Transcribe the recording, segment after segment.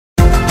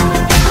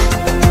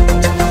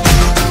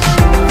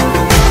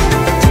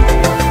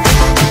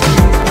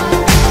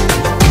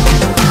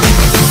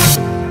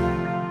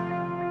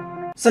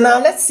So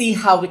now let's see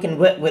how we can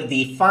work with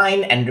the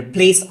find and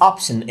replace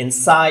option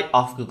inside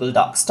of Google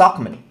Docs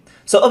document.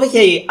 So over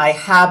here, I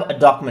have a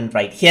document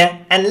right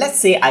here, and let's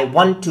say I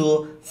want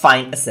to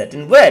find a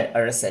certain word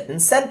or a certain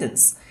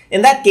sentence.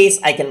 In that case,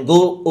 I can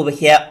go over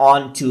here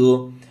on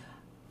to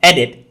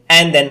edit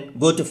and then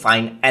go to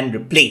find and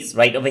replace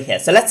right over here.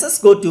 So let's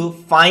just go to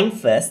find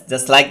first,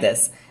 just like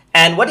this.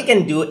 And what you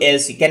can do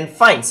is you can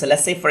find. So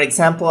let's say, for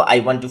example, I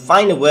want to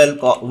find a word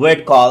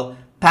called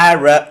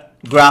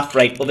paragraph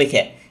right over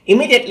here.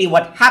 Immediately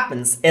what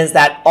happens is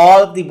that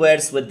all of the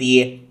words with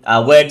the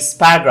words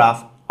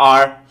paragraph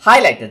are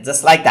highlighted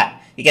just like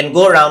that. You can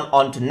go around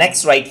on to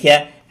next right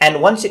here,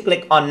 and once you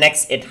click on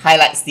next, it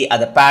highlights the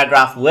other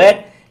paragraph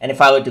word, and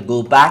if I were to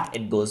go back,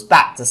 it goes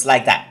back just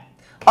like that.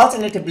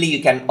 Alternatively,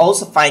 you can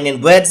also find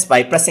in words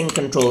by pressing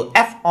Ctrl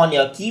F on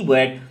your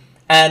keyboard,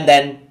 and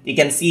then you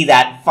can see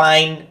that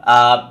find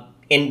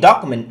in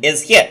document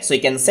is here. So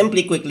you can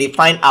simply quickly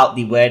find out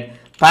the word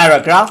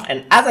paragraph,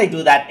 and as I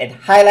do that, it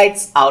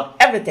highlights out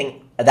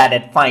everything that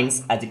it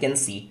finds, as you can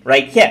see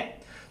right here.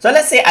 So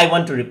let's say I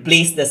want to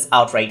replace this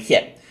out right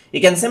here.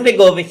 You can simply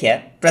go over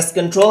here, press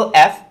Ctrl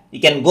F. You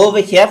can go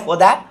over here for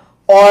that,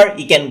 or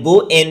you can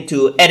go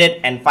into edit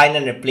and find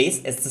and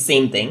replace. It's the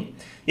same thing.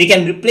 You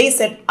can replace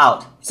it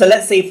out. So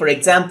let's say, for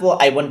example,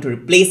 I want to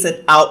replace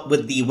it out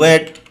with the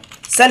word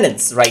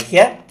sentence right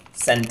here,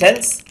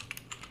 sentence,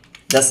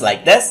 just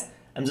like this.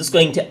 I'm just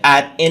going to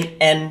add in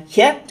N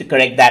here to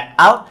correct that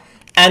out.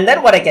 And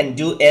then what I can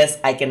do is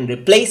I can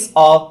replace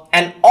all,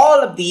 and all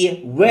of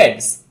the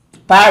words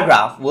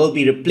paragraph will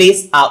be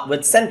replaced out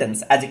with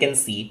sentence, as you can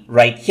see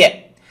right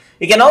here.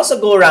 You can also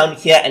go around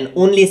here and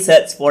only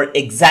search for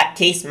exact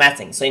case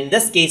matching. So in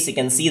this case, you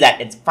can see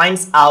that it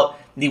finds out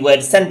the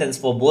word sentence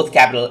for both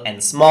capital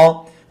and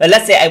small. But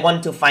let's say I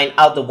want to find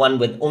out the one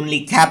with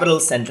only capital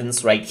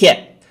sentence right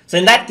here. So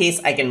in that case,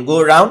 I can go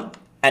around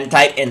and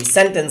type in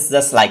sentence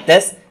just like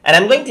this, and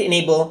I'm going to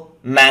enable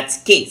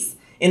match case.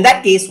 In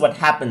that case, what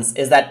happens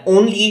is that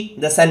only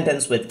the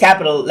sentence with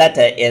capital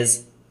letter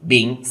is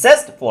being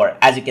searched for,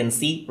 as you can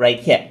see right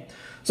here.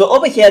 So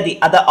over here,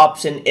 the other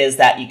option is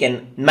that you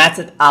can match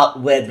it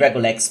out with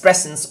regular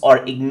expressions or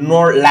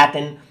ignore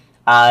Latin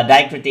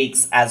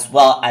diacritics as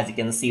well, as you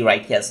can see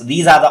right here. So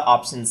these are the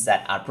options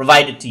that are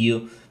provided to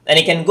you, and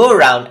you can go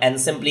around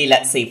and simply,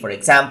 let's say, for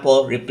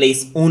example,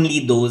 replace only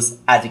those,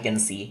 as you can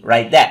see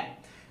right there.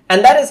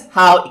 And that is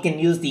how you can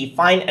use the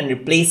find and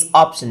replace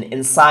option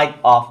inside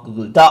of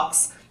Google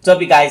Docs. So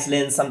hope you guys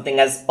learned something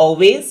as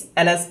always,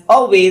 and as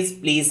always,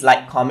 please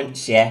like, comment,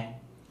 share,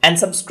 and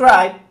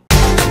subscribe.